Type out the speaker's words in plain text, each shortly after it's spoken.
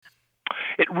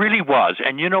It really was.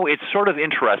 And it's sort of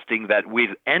interesting that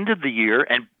we've ended the year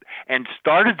and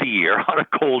started the year on a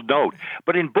cold note.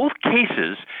 But in both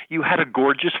cases, you had a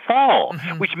gorgeous fall,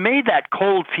 which made that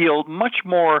cold feel much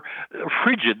more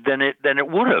frigid than it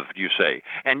would have, you say.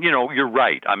 And you're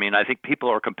right. I mean, I think people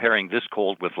are comparing this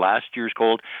cold with last year's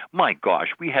cold. My gosh,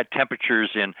 we had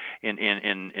temperatures in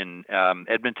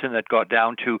Edmonton that got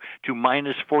down to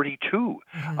minus 42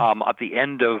 at the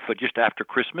end of just after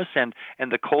Christmas, and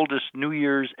the coldest New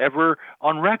Year's ever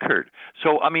on record.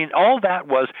 So I mean, all that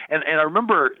was, and I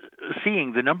remember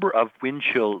seeing the number of wind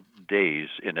chill days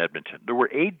in Edmonton. There were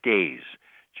 8 days,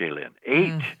 Jaylin,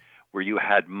 8 where you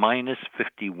had minus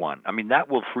 51. I mean, that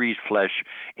will freeze flesh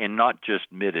in not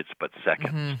just minutes but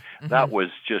seconds. That was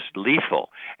just lethal,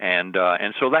 and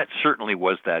so that certainly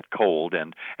was that cold,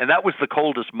 and that was the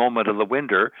coldest moment of the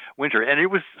winter, and it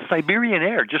was Siberian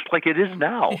air, just like it is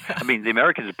now. I mean, the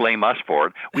Americans blame us for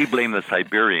it. We blame the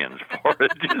Siberians for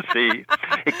it. You see,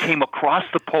 it came across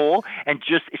the pole, and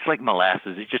it's like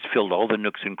molasses. It just filled all the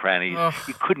nooks and crannies.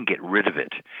 You couldn't get rid of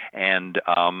it, and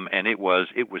it was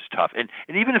tough. And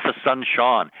even if the sun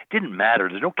shone, didn't matter.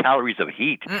 There's no calories of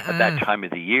heat at that time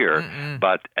of the year.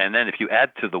 And then if you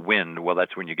add to the wind, well,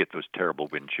 that's when you get those terrible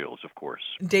wind chills, of course.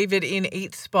 David, in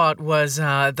 8th spot was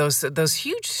those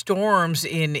huge storms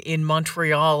in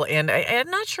Montreal, and I'm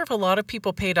not sure if a lot of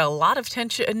people paid a lot of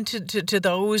attention to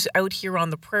those out here on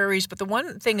the prairies. But the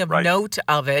one thing of note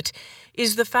of it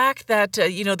is the fact that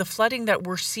the flooding that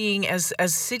we're seeing as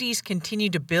cities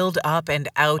continue to build up and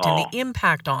out, and the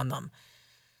impact on them.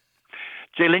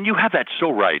 Jaylin, you have that so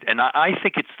right, and I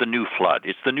think it's the new flood.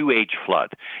 It's the new age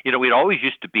flood. It always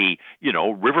used to be,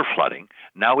 river flooding.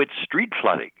 Now it's street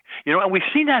flooding. And we've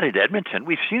seen that in Edmonton.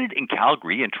 We've seen it in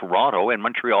Calgary and Toronto and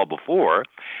Montreal before.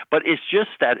 But it's just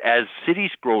that as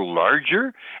cities grow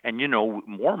larger, and,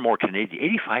 more and more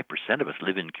Canadians, 85% of us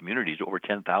live in communities over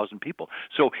 10,000 people.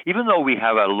 So even though we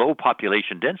have a low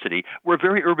population density, we're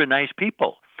very urbanized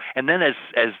people. And then as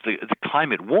the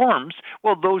climate warms,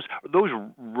 well, those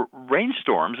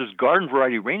rainstorms, those garden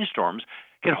variety rainstorms,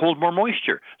 can hold more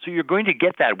moisture. So you're going to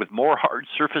get that with more hard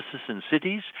surfaces in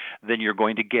cities, then you're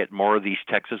going to get more of these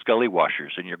Texas gully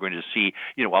washers, and you're going to see,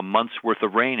 a month's worth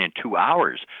of rain in 2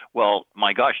 hours. Well,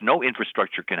 my gosh, no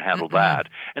infrastructure can handle that.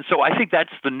 And so I think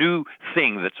that's the new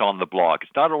thing that's on the block.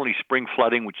 It's not only spring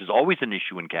flooding, which is always an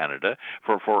issue in Canada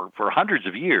for hundreds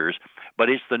of years, but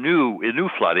it's the new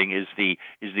flooding is the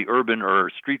urban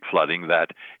or street flooding that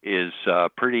is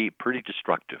pretty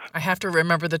destructive. I have to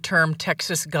remember the term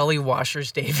Texas gully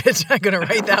washers, David. I'm going to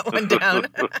write that one down.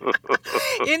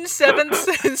 In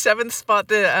seventh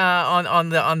spot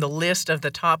on the list of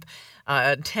the top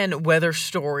 10 weather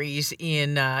stories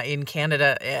in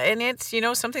Canada, and it's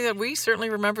something that we certainly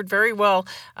remembered very well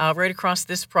right across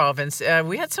this province.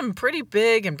 We had some pretty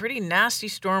big and pretty nasty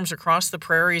storms across the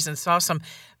prairies, and saw some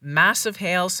massive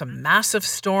hail, some massive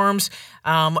storms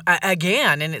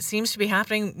again, and it seems to be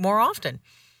happening more often.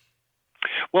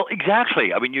 Well,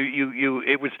 exactly. I mean,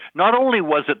 it was not only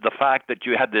was it the fact that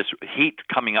you had this heat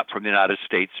coming up from the United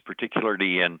States,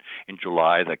 particularly in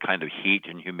July, the kind of heat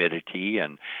and humidity,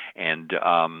 and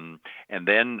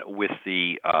then with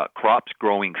the crops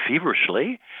growing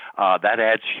feverishly, that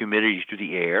adds humidity to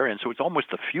the air, and so it's almost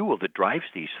the fuel that drives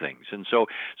these things. And so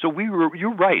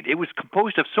you're right. It was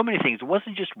composed of so many things. It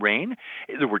wasn't just rain.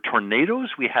 There were tornadoes.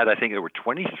 I think there were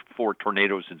 24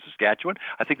 tornadoes in Saskatchewan.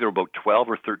 I think there were about 12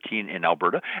 or 13 in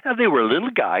Alberta. Now, they were little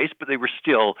guys, but they were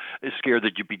still scared the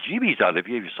bejeebies out of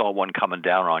you if you saw one coming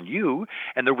down on you.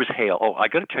 And there was hail. Oh, I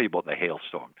got to tell you about the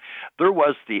hailstorm. There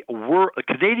was the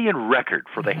Canadian record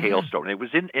for the hailstorm. It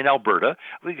was in Alberta.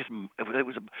 I think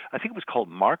it was called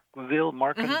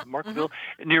Markville,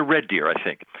 near Red Deer, I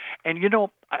think. And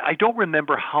I don't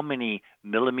remember how many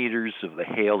millimeters of the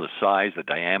hail, the size, the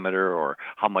diameter, or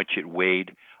how much it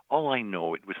weighed. All I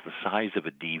know, it was the size of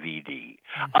a DVD.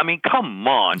 I mean, come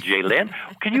on, Jaylin.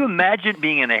 Can you imagine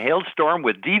being in a hailstorm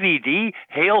with DVD,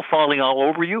 hail falling all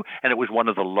over you? And it was one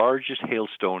of the largest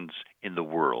hailstones in the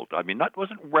world. I mean, it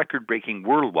wasn't record-breaking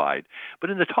worldwide, but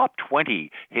in the top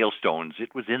 20 hailstones,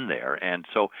 it was in there. And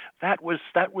so that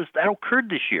occurred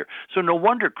this year. So no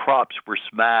wonder crops were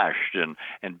smashed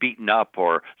and beaten up,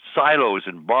 or silos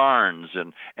and barns.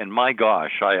 And my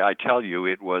gosh, I tell you,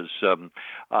 it was.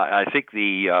 I think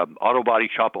the auto body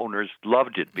shop owners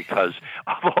loved it because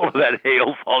of all of that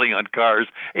hail falling on cars.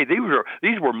 Hey,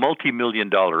 these were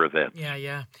multi-million-dollar events.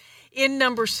 Yeah. In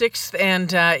number 6,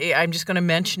 and I'm just going to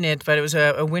mention it, but it was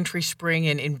a wintry spring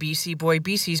in BC. Boy,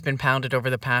 BC's been pounded over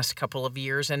the past couple of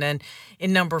years. And then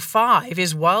in number 5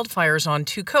 is wildfires on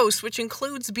 2 coasts, which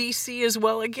includes BC as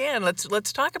well. Again,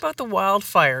 let's talk about the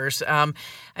wildfires.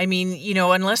 I mean,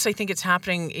 unless I think it's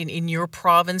happening in your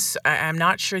province, I'm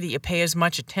not sure that you pay as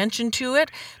much attention to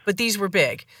it, but these were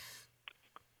big.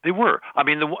 They were. I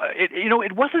mean,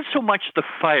 it wasn't so much the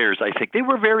fires. I think there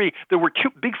were 2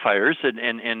 big fires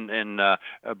in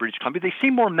British Columbia. They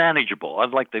seem more manageable,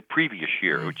 unlike the previous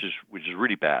year, which is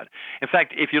really bad. In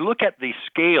fact, if you look at the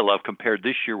scale of compared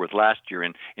this year with last year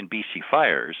in BC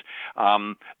fires,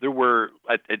 there were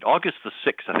at August the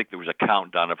 6th. I think there was a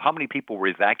countdown of how many people were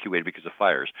evacuated because of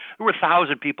fires. There were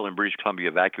 1,000 people in British Columbia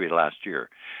evacuated last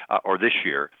year or this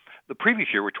year. The previous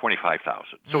year were 25,000.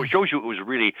 So it shows you it was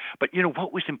really, but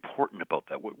what was important about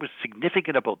that, what was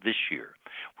significant about this year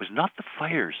was not the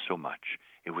fires so much.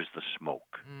 It was the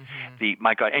smoke.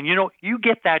 My God. And you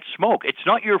get that smoke. It's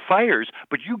not your fires,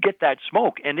 but you get that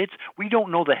smoke. And we don't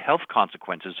know the health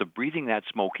consequences of breathing that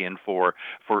smoke in for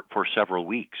several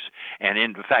weeks. And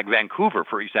in fact, Vancouver,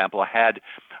 for example,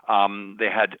 they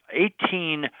had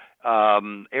 18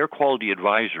 air quality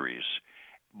advisories,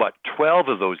 but 12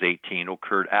 of those 18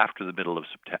 occurred after the middle of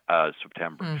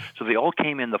September. So they all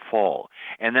came in the fall.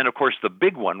 And then, of course, the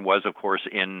big one was, of course,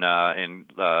 in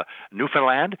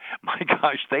Newfoundland. My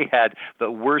gosh, they had the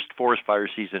worst forest fire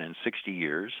season in 60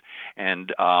 years,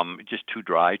 and just too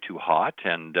dry, too hot.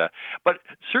 But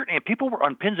certainly, people were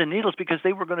on pins and needles because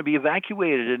they were going to be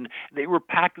evacuated, and they were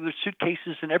packed with their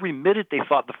suitcases, and every minute they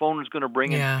thought the phone was going to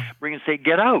ring and say,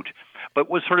 get out. But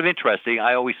what's sort of interesting,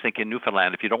 I always think in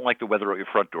Newfoundland, if you don't like the weather out your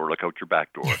front door, look out your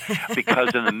back door.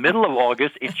 Because in the middle of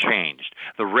August, it changed.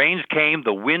 The rains came,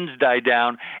 the winds died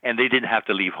down, and they didn't have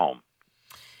to leave home.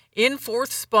 In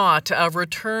 4th spot, a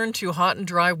return to hot and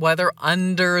dry weather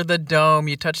under the dome.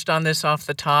 You touched on this off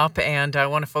the top, and I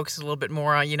want to focus a little bit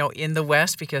more on, in the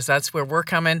West, because that's where we're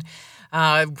coming.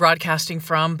 Broadcasting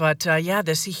from, but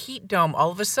this heat dome.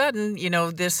 All of a sudden,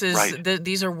 this is right.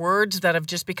 These are words that have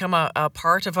just become a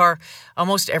part of our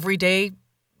almost everyday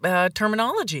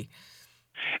terminology.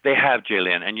 They have,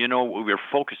 Jalen, and we were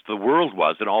focused, the world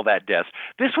was, and all that death.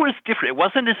 This was different. It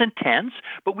wasn't as intense,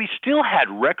 but we still had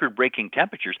record-breaking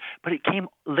temperatures, but it came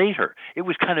later. It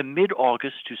was kind of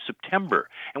mid-August to September,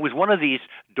 and was one of these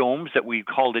domes that we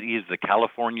called it either the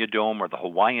California dome or the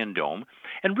Hawaiian dome,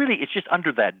 and really it's just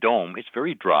under that dome. It's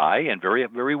very dry and very,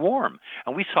 very warm,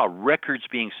 and we saw records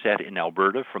being set in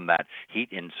Alberta from that heat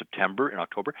in September and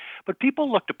October, but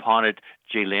people looked upon it,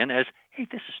 Jalen, as, hey,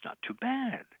 this is not too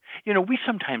bad. We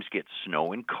sometimes get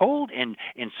snow and cold in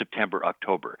September,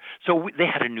 October. So they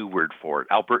had a new word for it.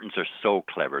 Albertans are so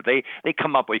clever. They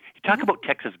come up with, you talk about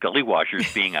Texas gully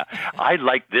washers being I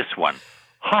like this one,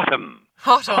 Hotum.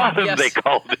 Hotum, yes. They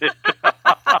called it.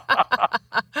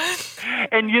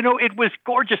 And, it was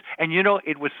gorgeous. And,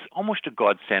 it was almost a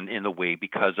godsend in a way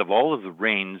because of all of the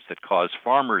rains that caused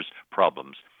farmers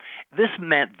problems. This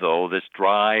meant, though, this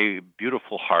dry,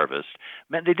 beautiful harvest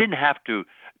meant they didn't have to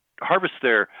harvest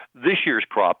this year's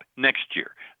crop next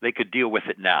year. They could deal with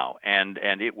it now, and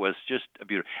it was just a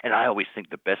beautiful. And I always think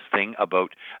the best thing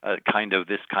about this kind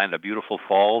of beautiful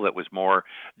fall that was more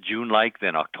June-like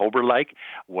than October-like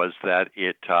was that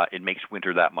it makes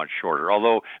winter that much shorter.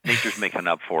 Although nature's making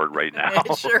up for it right now.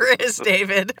 It sure is,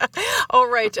 David. All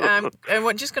right, I'm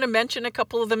just going to mention a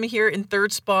couple of them here. In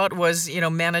 3rd spot was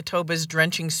Manitoba's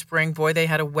drenching spring. Boy, they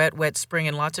had a wet spring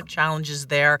and lots of challenges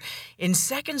there. In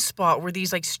 2nd spot were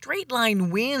these straight line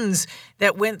winds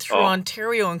that went through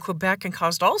Ontario and Quebec and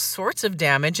caused all sorts of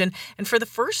damage. And for the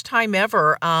first time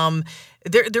ever,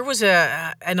 there was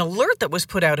an alert that was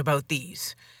put out about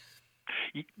these.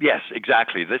 Yes,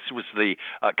 exactly. This was the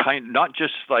not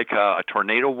just like a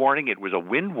tornado warning. It was a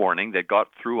wind warning that got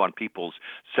through on people's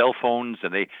cell phones,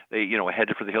 and they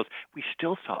headed for the hills. We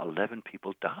still saw 11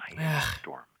 people die in that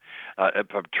storm.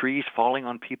 Of trees falling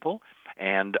on people,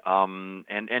 and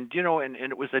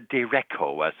it was a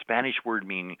derecho, a Spanish word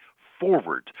meaning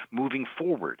forward, moving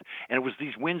forward. And it was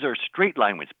these winds are straight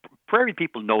line winds. Prairie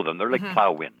people know them. They're like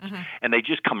plow winds. And they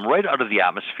just come right out of the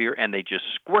atmosphere and they just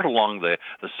squirt along the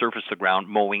surface of the ground,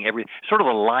 mowing everything, sort of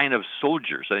a line of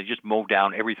soldiers. And they just mow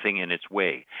down everything in its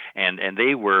way. And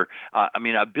they were,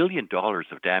 $1 billion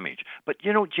of damage. But,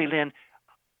 Jalen,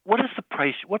 what is the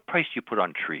price? What price do you put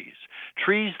on trees?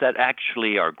 trees that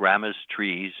actually are grandma's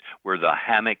trees, where the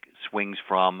hammock swings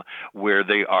from, where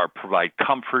they are provide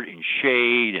comfort and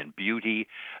shade and beauty.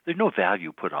 There's no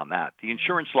value put on that. The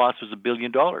insurance loss was $1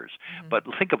 billion. But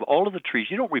think of all of the trees.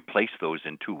 You don't replace those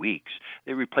in 2 weeks.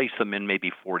 They replace them in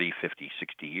maybe 40, 50,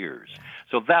 60 years.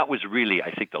 So that was really,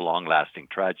 I think, the long-lasting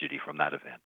tragedy from that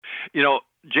event.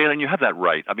 Jalen, you have that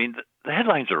right. I mean, the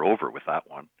headlines are over with that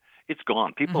one. It's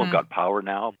gone. People have got power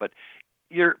now, but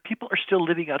people are still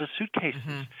living out of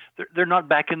suitcases. They're not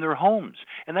back in their homes.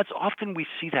 And that's often we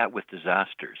see that with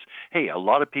disasters. Hey, a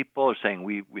lot of people are saying,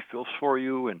 we feel for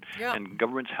you and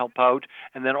governments help out.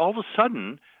 And then all of a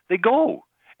sudden, they go.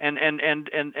 And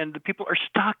the people are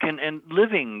stuck and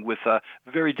living with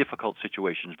very difficult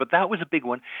situations. But that was a big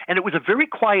one. And it was a very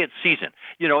quiet season.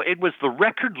 It was the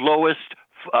record lowest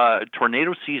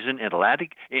tornado season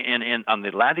on the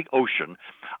Atlantic Ocean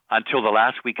until the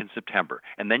last week in September.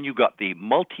 And then you got the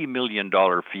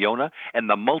multi-million-dollar Fiona and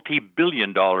the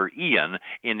multi-billion-dollar Ian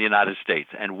in the United States.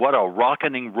 And what a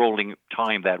rocking, rolling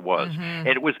time that was. And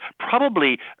it was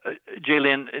probably,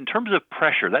 Jalen, in terms of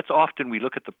pressure, that's often we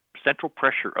look at the central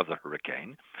pressure of the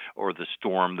hurricane or the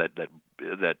storm that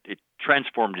it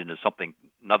transformed into something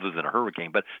other than a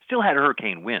hurricane, but still had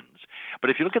hurricane winds. But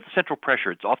if you look at the central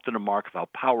pressure, it's often a mark of how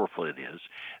powerful it is.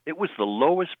 It was the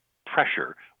lowest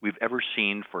pressure we've ever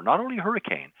seen for not only a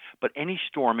hurricane, but any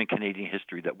storm in Canadian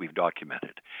history that we've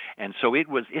documented. And so it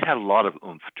had a lot of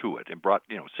oomph to it. It brought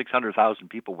 600,000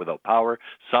 people without power,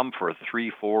 some for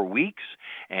 3-4 weeks.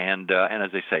 And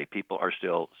as I say, people are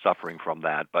still suffering from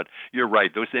that. But you're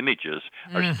right; those images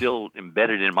are still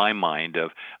embedded in my mind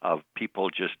of people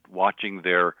just watching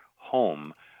their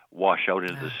home wash out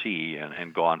into the sea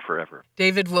and gone forever.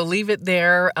 David, we'll leave it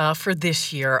there for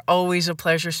this year. Always a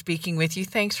pleasure speaking with you.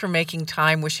 Thanks for making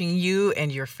time. Wishing you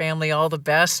and your family all the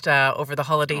best over the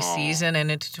holiday season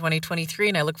and into 2023.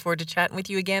 And I look forward to chatting with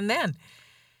you again then.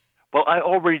 Well, I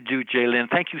already do, Jalen.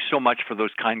 Thank you so much for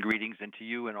those kind greetings. And to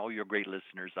you and all your great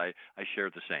listeners, I share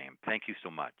the same. Thank you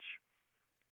so much.